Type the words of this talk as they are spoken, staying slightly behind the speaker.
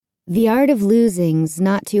The art of losing's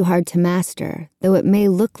not too hard to master, though it may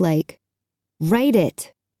look like, write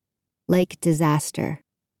it, like disaster.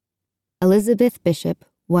 Elizabeth Bishop,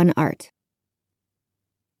 One Art.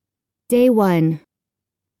 Day 1.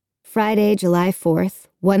 Friday, July 4th,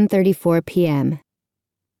 1:34 p.m.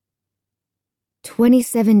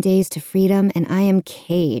 27 days to freedom and I am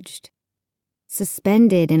caged.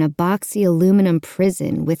 Suspended in a boxy aluminum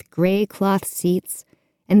prison with gray cloth seats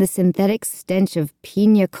and the synthetic stench of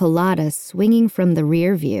pina colada swinging from the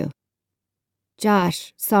rear view.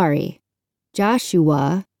 Joshua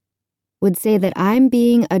would say that I'm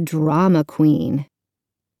being a drama queen.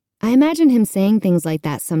 I imagine him saying things like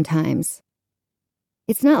that sometimes.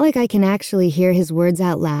 It's not like I can actually hear his words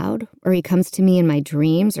out loud, or he comes to me in my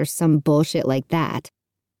dreams or some bullshit like that.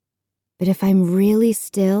 But if I'm really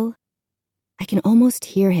still, I can almost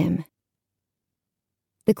hear him.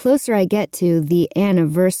 The closer I get to the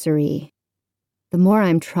anniversary, the more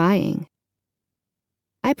I'm trying.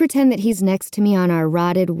 I pretend that he's next to me on our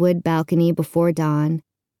rotted wood balcony before dawn,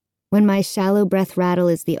 when my shallow breath rattle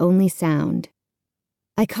is the only sound.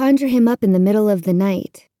 I conjure him up in the middle of the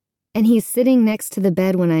night, and he's sitting next to the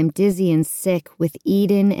bed when I'm dizzy and sick with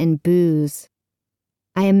Eden and booze.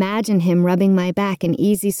 I imagine him rubbing my back in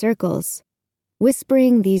easy circles,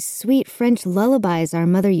 whispering these sweet French lullabies our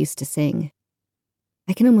mother used to sing.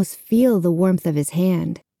 I can almost feel the warmth of his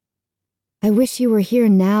hand. I wish he were here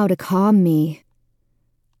now to calm me.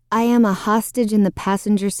 I am a hostage in the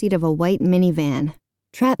passenger seat of a white minivan,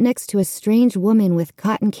 trapped next to a strange woman with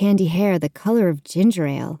cotton candy hair the color of ginger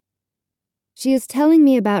ale. She is telling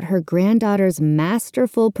me about her granddaughter's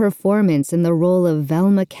masterful performance in the role of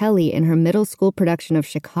Velma Kelly in her middle school production of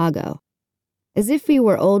Chicago. As if we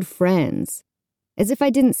were old friends. As if I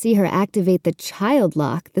didn't see her activate the child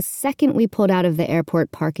lock the second we pulled out of the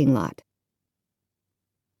airport parking lot.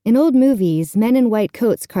 In old movies, men in white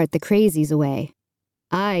coats cart the crazies away.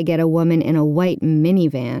 I get a woman in a white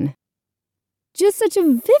minivan. Just such a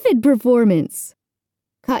vivid performance!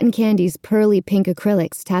 Cotton Candy's pearly pink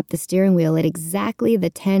acrylics tap the steering wheel at exactly the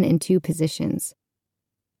 10 and 2 positions.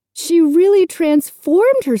 She really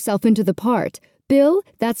transformed herself into the part. Bill,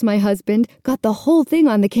 that's my husband, got the whole thing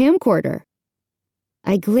on the camcorder.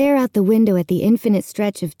 I glare out the window at the infinite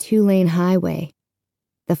stretch of 2-lane highway.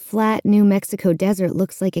 The flat New Mexico desert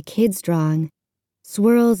looks like a kid's drawing.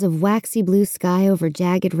 Swirls of waxy blue sky over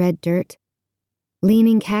jagged red dirt.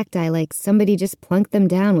 Leaning cacti like somebody just plunked them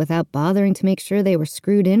down without bothering to make sure they were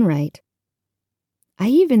screwed in right. I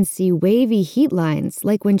even see wavy heat lines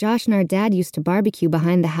like when Josh and our dad used to barbecue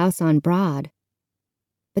behind the house on Broad.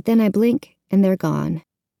 But then I blink and they're gone.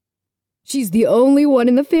 She's the only one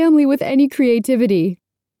in the family with any creativity.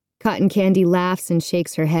 Cotton Candy laughs and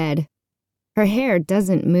shakes her head. Her hair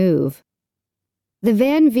doesn't move. The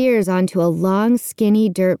van veers onto a long, skinny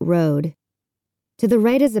dirt road. To the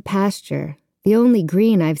right is a pasture, the only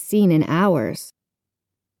green I've seen in hours.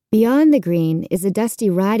 Beyond the green is a dusty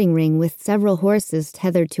riding ring with several horses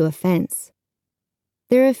tethered to a fence.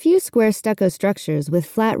 There are a few square stucco structures with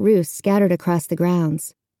flat roofs scattered across the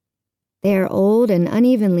grounds. They are old and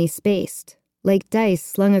unevenly spaced, like dice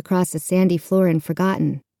slung across a sandy floor and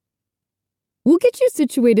forgotten. We'll get you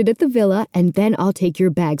situated at the villa, and then I'll take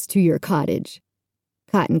your bags to your cottage,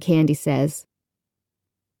 Cotton Candy says.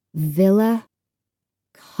 Villa?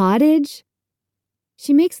 Cottage?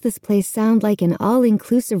 She makes this place sound like an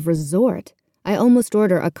all-inclusive resort. I almost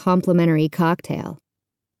order a complimentary cocktail.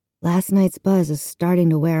 Last night's buzz is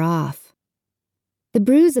starting to wear off. The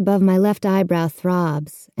bruise above my left eyebrow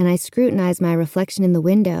throbs, and I scrutinize my reflection in the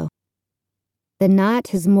window. The knot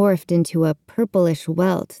has morphed into a purplish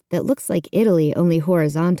welt that looks like Italy, only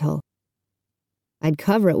horizontal. I'd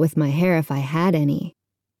cover it with my hair if I had any.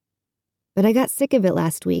 But I got sick of it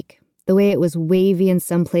last week, the way it was wavy in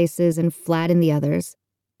some places and flat in the others,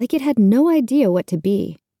 like it had no idea what to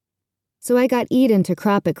be. So I got Eden to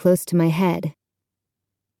crop it close to my head.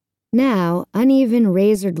 Now, uneven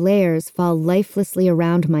razored layers fall lifelessly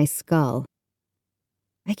around my skull.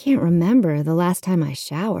 I can't remember the last time I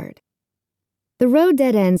showered. The road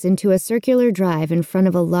dead ends into a circular drive in front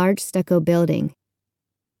of a large stucco building.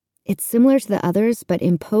 It's similar to the others, but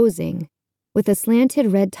imposing, with a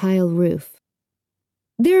slanted red tile roof.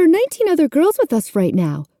 There are 19 other girls with us right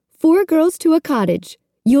now. 4 girls to a cottage.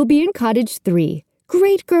 You'll be in cottage 3.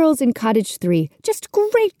 Great girls in cottage 3. Just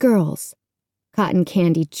great girls. Cotton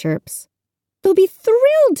Candy chirps. They'll be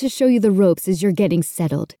thrilled to show you the ropes as you're getting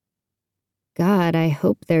settled. God, I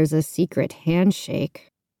hope there's a secret handshake.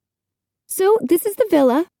 So, this is the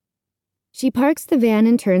villa. She parks the van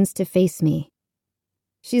and turns to face me.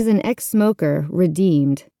 She's an ex-smoker,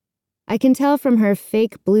 redeemed. I can tell from her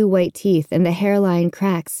fake blue-white teeth and the hairline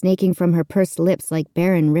cracks snaking from her pursed lips like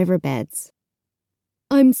barren riverbeds.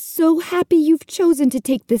 "I'm so happy you've chosen to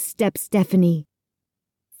take this step, Stephanie."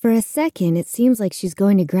 For a second, it seems like she's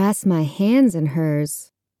going to grasp my hands in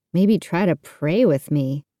hers, maybe try to pray with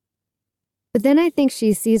me. But then I think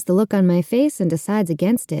she sees the look on my face and decides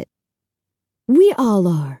against it. "We all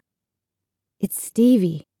are." "It's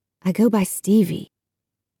Stevie. I go by Stevie."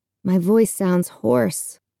 My voice sounds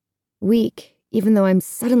hoarse, weak, even though I'm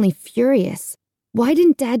suddenly furious. Why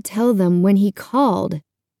didn't Dad tell them when he called?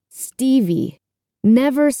 Stevie.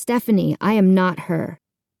 Never Stephanie. I am not her.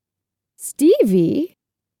 "Stevie?"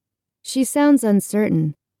 She sounds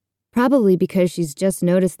uncertain, probably because she's just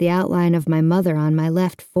noticed the outline of my mother on my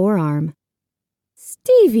left forearm.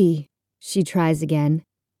 "Stevie," she tries again.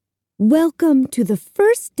 "Welcome to the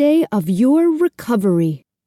first day of your recovery."